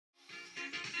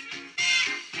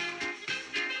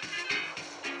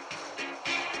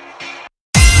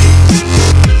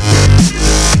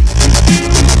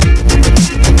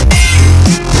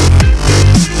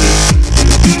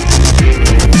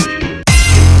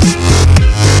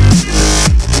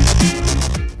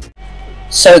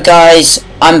So guys,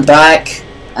 I'm back,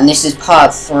 and this is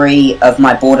part 3 of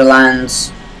my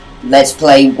Borderlands Let's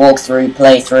Play, walkthrough,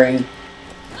 playthrough,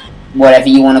 whatever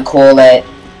you want to call it.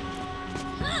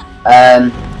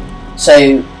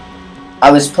 So,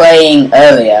 I was playing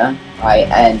earlier,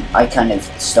 and I kind of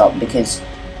stopped because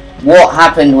what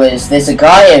happened was there's a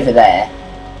guy over there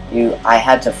who I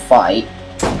had to fight,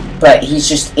 but he's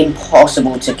just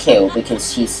impossible to kill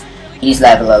because he's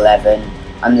level 11,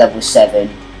 I'm level 7.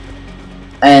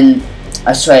 And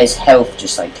I swear his health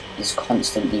just like is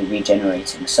constantly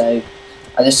regenerating. So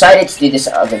I decided to do this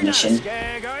other mission.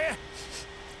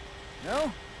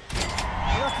 No?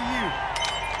 Lucky you.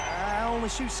 I only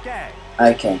shoot skag.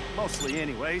 Okay. Mostly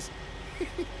anyways.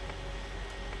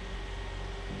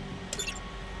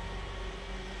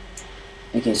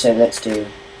 Okay, so let's do.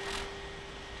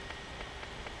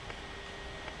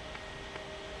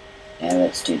 Yeah,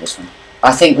 let's do this one.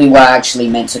 I think we were actually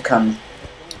meant to come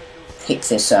pick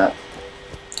this up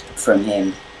from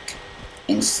him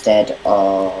instead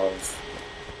of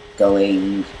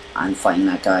going and fighting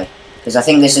that guy, because I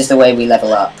think this is the way we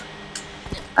level up,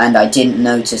 and I didn't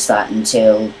notice that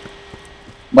until,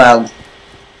 well,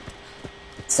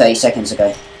 30 seconds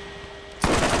ago.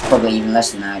 Probably even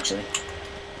less than that, actually.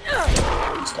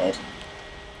 He's dead.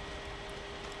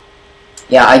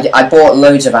 Yeah, I bought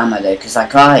loads of ammo though, because that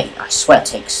guy, I swear,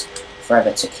 takes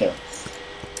forever to kill.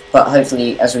 But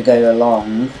hopefully, as we go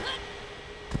along,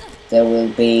 there will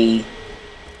be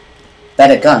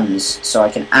better guns, so I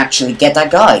can actually get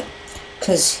that guy.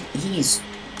 Because he's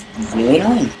really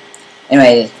annoying.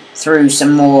 Anyway, through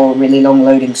some more really long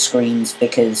loading screens,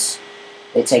 because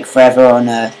they take forever on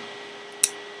a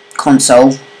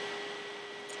console.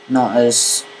 Not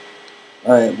as...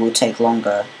 or it will take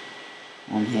longer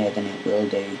on here than it will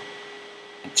do,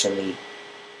 actually,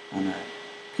 on a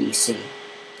PC.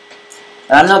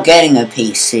 I'm not getting a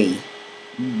PC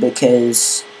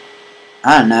because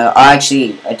I don't know. I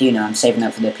do know I'm saving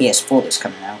up for the PS4 that's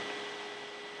coming out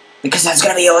because that's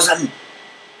gonna be awesome.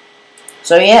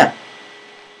 So yeah,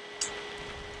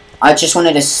 I just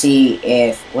wanted to see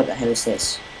if what the hell is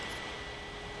this?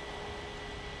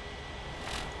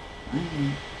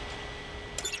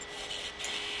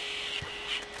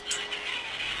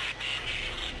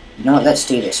 You know what? Let's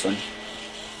do this one.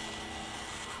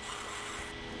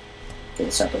 Get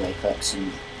this up away, collect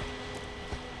some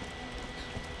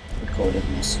recorded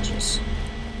messages.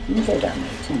 Can you go down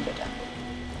there? You can't go down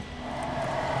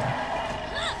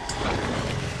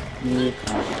there. You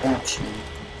can't catch me.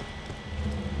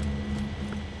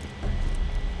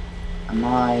 Am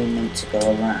I meant to go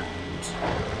around?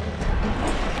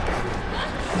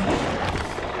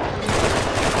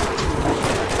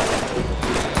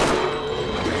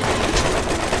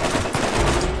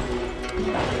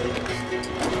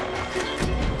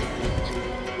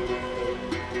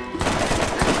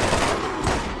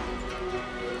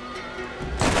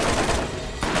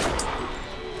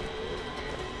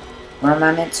 Where am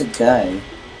I meant to go?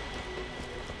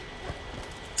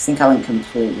 I think I went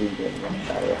completely the wrong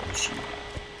direction.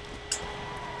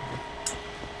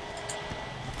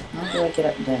 How do I get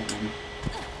up there then?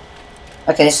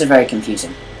 Okay, this is very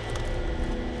confusing.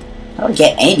 How do I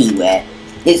get anywhere?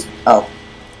 Oh.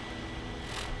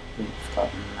 We've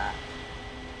forgotten that.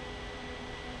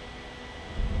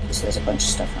 So there's a bunch of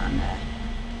stuff around there.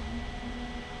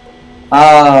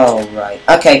 Oh, right.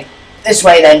 Okay, this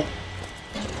way then.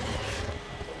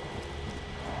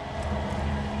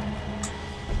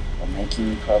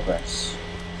 Making progress.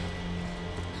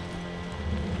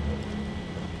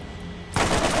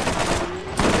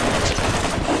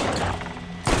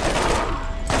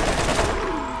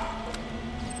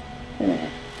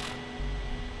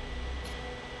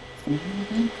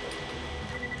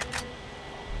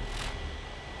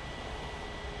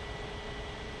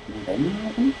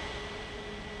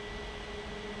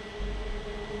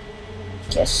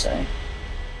 Guess so.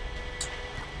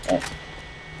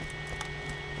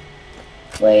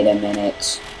 Wait a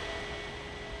minute.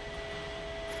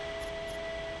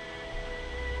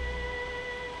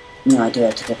 No, I do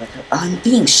have to go back up. Oh, I'm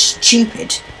being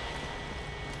stupid.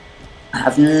 I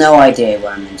have no idea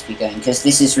where I'm meant to be going, because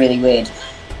this is really weird.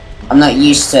 I'm not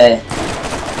used to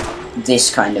this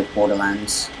kind of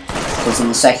Borderlands. Because in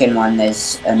the second one,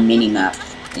 there's a mini-map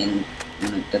in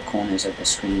one of the corners of the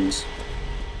screens.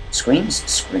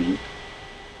 Screen?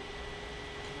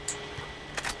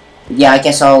 Yeah, I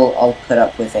guess I'll put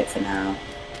up with it for now.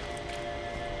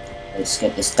 Let's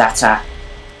get this data.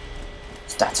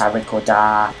 This data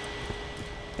recorder.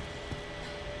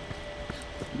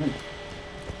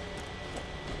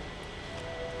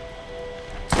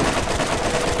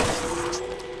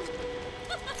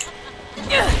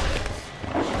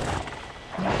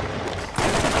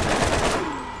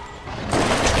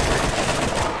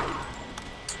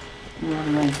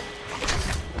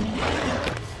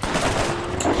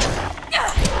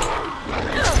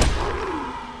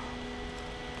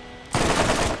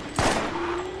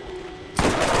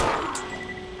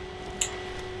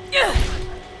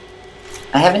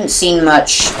 I haven't seen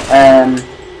much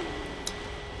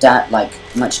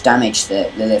much damage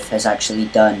that Lilith has actually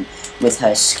done with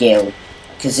her skill,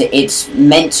 because it's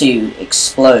meant to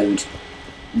explode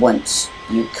once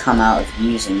you come out of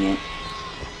using it,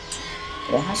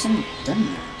 but it hasn't done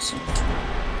that. So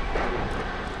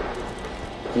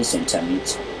please don't tell me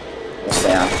it's... Yes,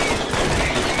 they are.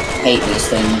 Hate these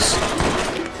things.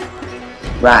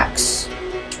 Racks.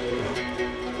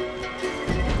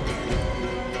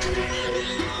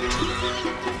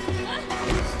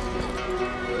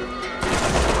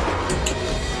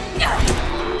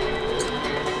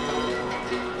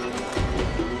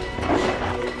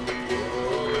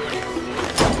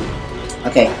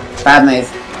 Okay, bad move.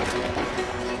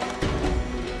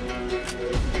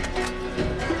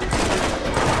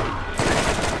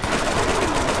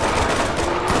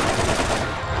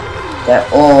 They're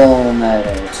all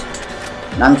murdered.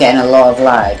 And I'm getting a lot of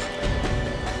lag.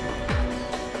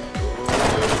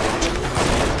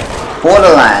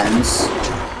 Borderlands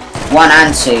 1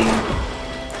 and 2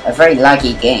 are very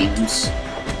laggy games.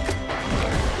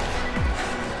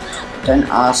 Don't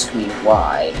ask me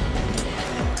why.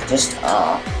 Just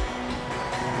are.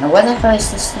 Now where the hell is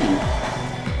this thing?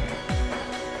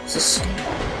 Is this...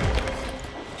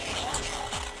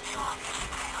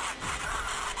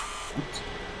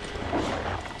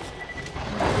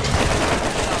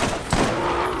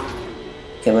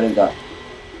 Okay, what do we got?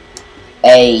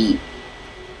 A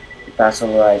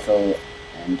battle rifle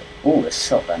and ooh, a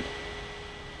shotgun.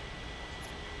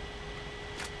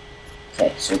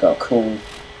 Okay, so we got a cool...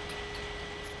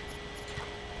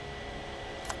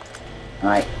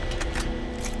 Alright.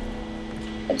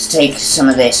 Let's take some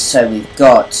of this. So we've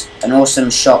got an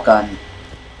awesome shotgun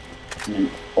and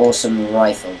an awesome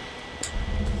rifle.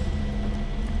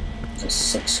 It's a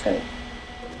 6 scope.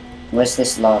 Where's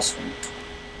this last one?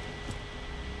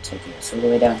 Take it all the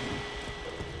way down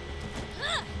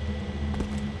here.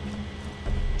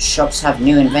 Shops have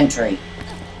new inventory.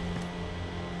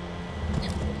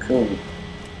 Cool.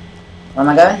 Where am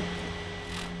I going?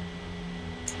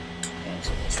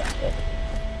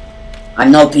 I'm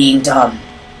not being dumb.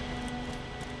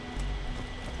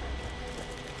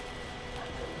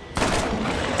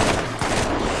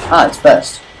 Ah, it's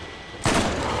burst.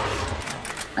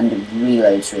 And it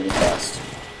reloads really fast.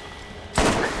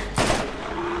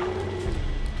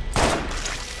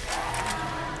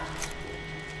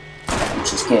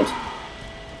 Which is good.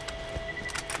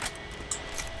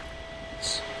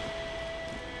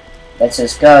 Let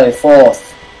us go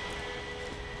forth.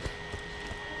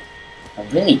 I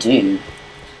really do.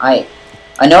 I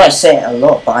know I say it a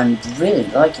lot, but I'm really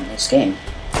liking this game.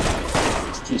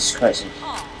 Jesus Christ.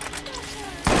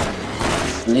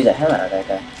 Blew the hell out of that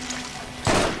guy.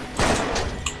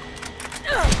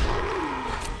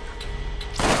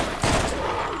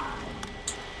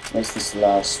 Where's this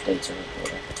last data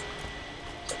recorder?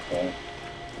 Okay.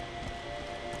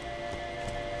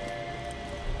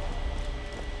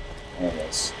 There it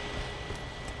is.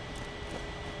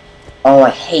 Oh, I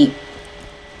hate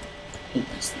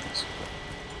these things.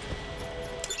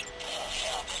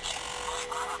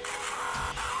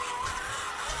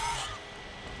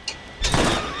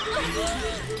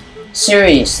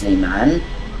 Seriously, man.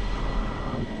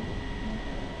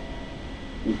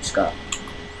 Oops, got.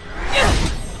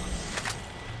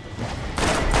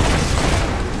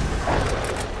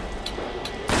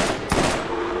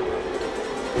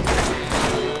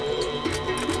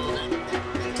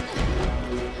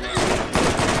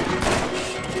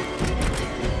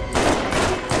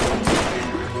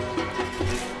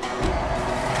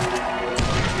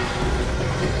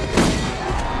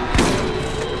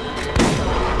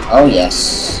 Oh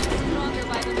yes.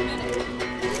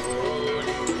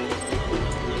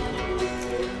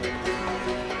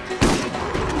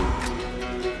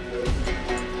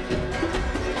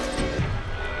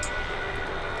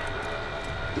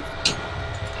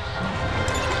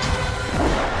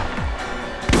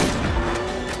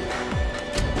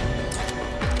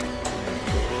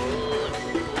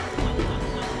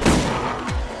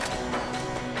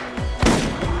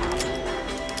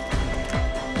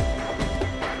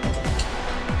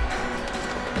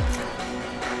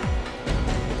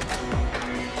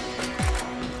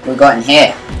 We got in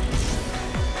here.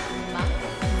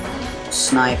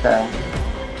 Sniper.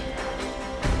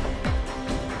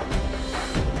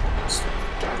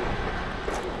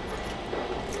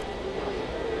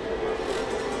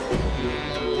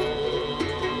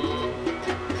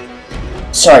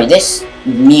 Sorry, this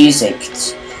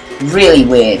music's really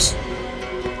weird.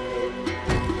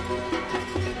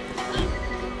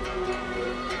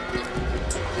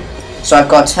 So I've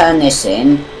got to turn this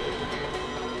in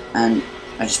and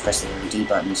I just press the D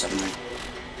buttons on my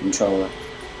controller.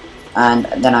 And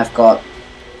then I've got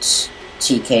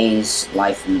TK's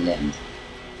life and limb.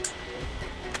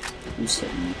 Who's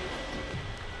hitting me?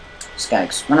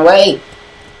 Skags, run away!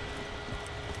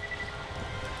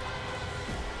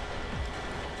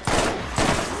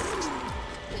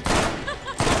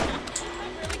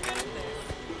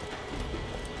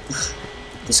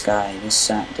 This guy, the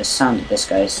sound that this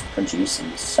guy is producing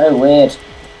is so weird.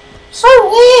 So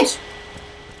weird!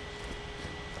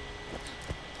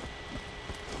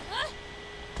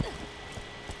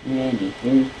 Really,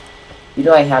 who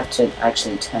do I have to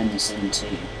actually turn this into?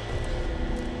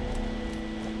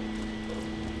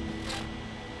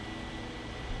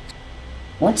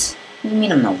 What? What do you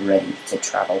mean I'm not ready to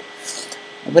travel?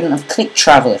 I wouldn't have clicked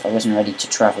travel if I wasn't ready to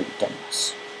travel, you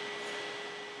dumbass.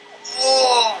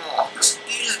 Oh,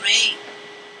 excuse me.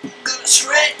 I'm gonna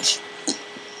stretch.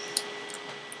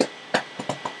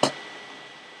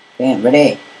 Okay, I'm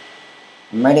ready.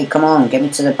 I'm ready, come on, get me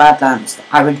to the Badlands, the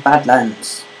arid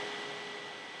Badlands.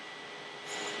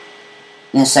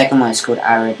 And the second one is called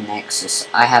Arid Nexus.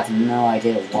 I have no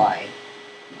idea why.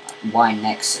 Why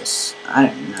Nexus? I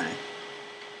don't know.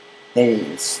 It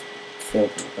is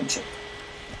filled with a bunch of...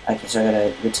 Okay, so I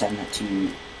gotta return that to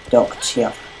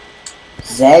Dr.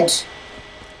 Z.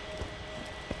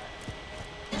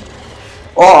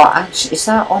 Oh, actually, is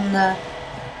that on the...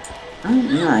 I don't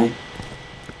know.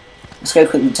 Let's go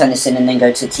quickly turn this in and then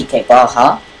go to TK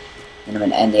Baja. And I'm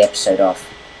going to end the episode off.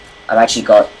 I've actually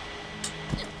got...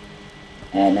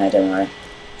 no, don't worry.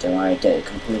 Don't worry, don't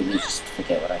completely just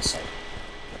forget what I said.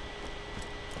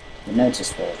 The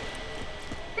notice board.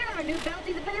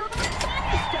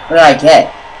 What did I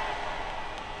get?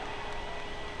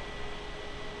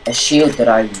 A shield that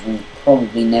I will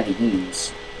probably never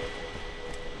use.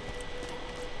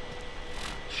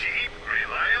 Cheap,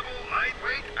 reliable,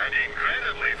 lightweight, and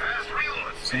incredibly fast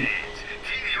reload speeds.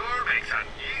 TDR makes an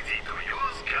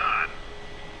easy-to-use gun.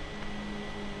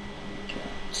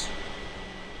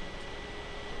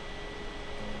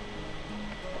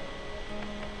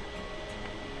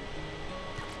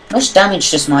 How much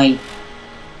damage does my...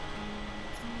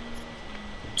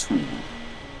 20.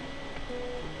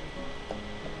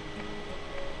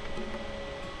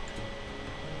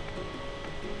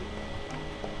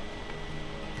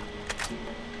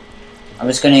 I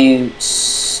was going to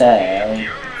sell... If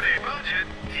you're on a budget,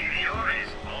 TDR is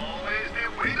always the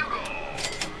way to go.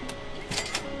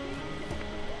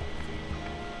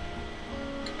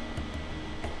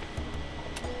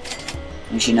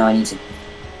 Actually, no, I need to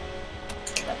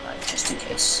get that back just in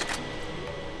case.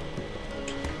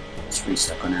 It's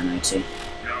restock on ammo too.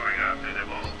 Going after the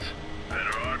vault?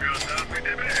 Better arm yourself with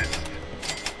the best.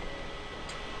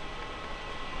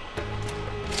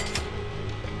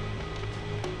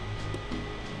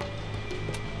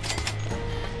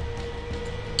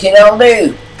 Okay, that'll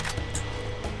do!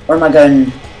 Where am I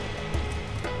going?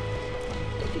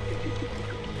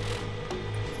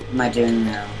 What am I doing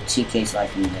now? TK's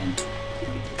life and limb.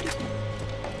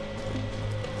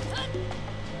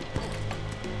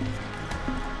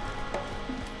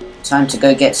 Time to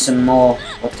go get some more.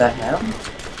 What the hell?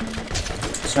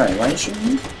 Sorry, why are you shooting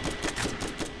me?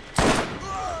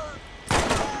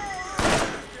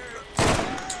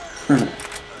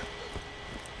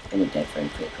 They were dead very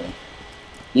quickly.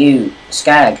 You,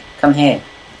 Skag, come here.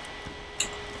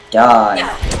 Die.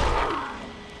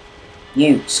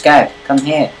 You, Skag, come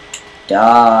here.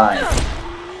 Die.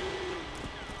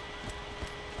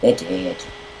 They're dead.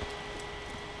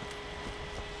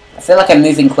 I feel like I'm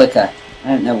moving quicker. I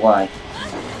don't know why.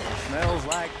 Smells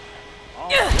like...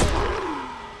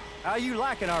 How you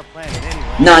liking our planet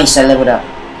anyway? Nice, I leveled up.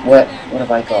 What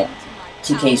have I got?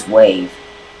 TK's wave.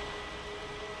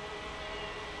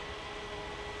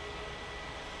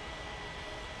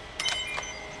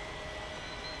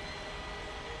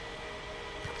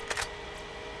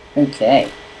 Okay,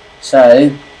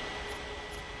 so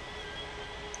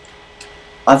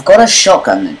I've got a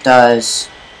shotgun that does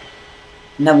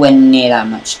nowhere near that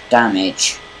much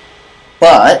damage,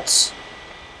 but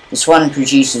this one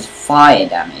produces fire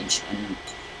damage, and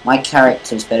my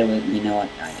character's better with, you know what,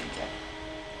 I don't care.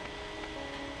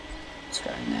 Let's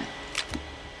go in there.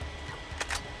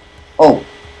 Oh!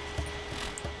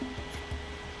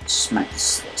 Smack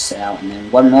this out, and then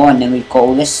one more, and then we've got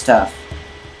all this stuff.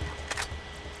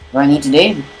 What do I need to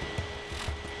do?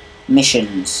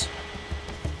 Missions.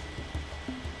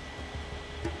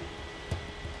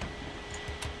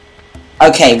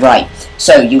 Okay, right.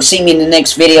 So you'll see me in the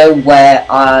next video where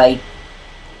I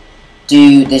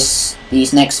do these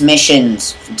next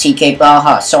missions for TK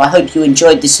Baja. So I hope you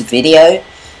enjoyed this video.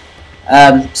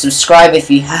 Subscribe if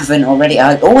you haven't already.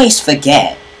 I always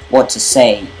forget what to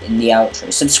say in the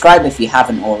outro. Subscribe if you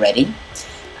haven't already.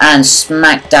 And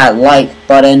smack that like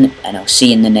button. And I'll see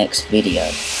you in the next video.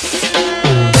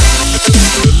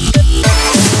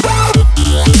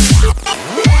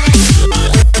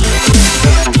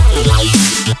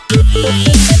 Yeah.